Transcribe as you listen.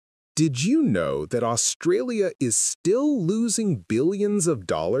Did you know that Australia is still losing billions of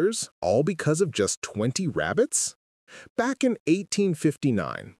dollars, all because of just 20 rabbits? Back in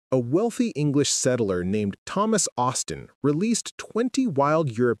 1859, a wealthy English settler named Thomas Austin released 20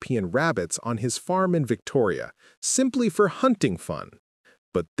 wild European rabbits on his farm in Victoria, simply for hunting fun.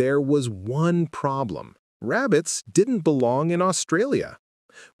 But there was one problem. Rabbits didn't belong in Australia.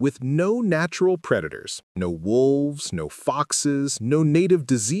 With no natural predators, no wolves, no foxes, no native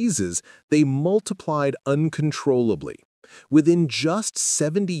diseases, they multiplied uncontrollably. Within just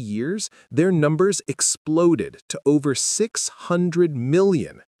 70 years, their numbers exploded to over 600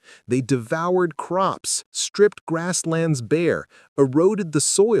 million. They devoured crops, stripped grasslands bare, eroded the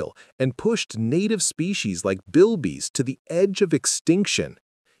soil, and pushed native species like bilbies to the edge of extinction.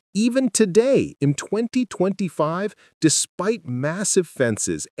 Even today, in 2025, despite massive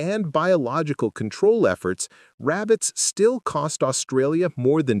fences and biological control efforts, rabbits still cost Australia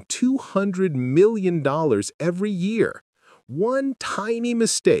more than $200 million every year. One tiny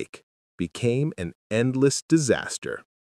mistake became an endless disaster.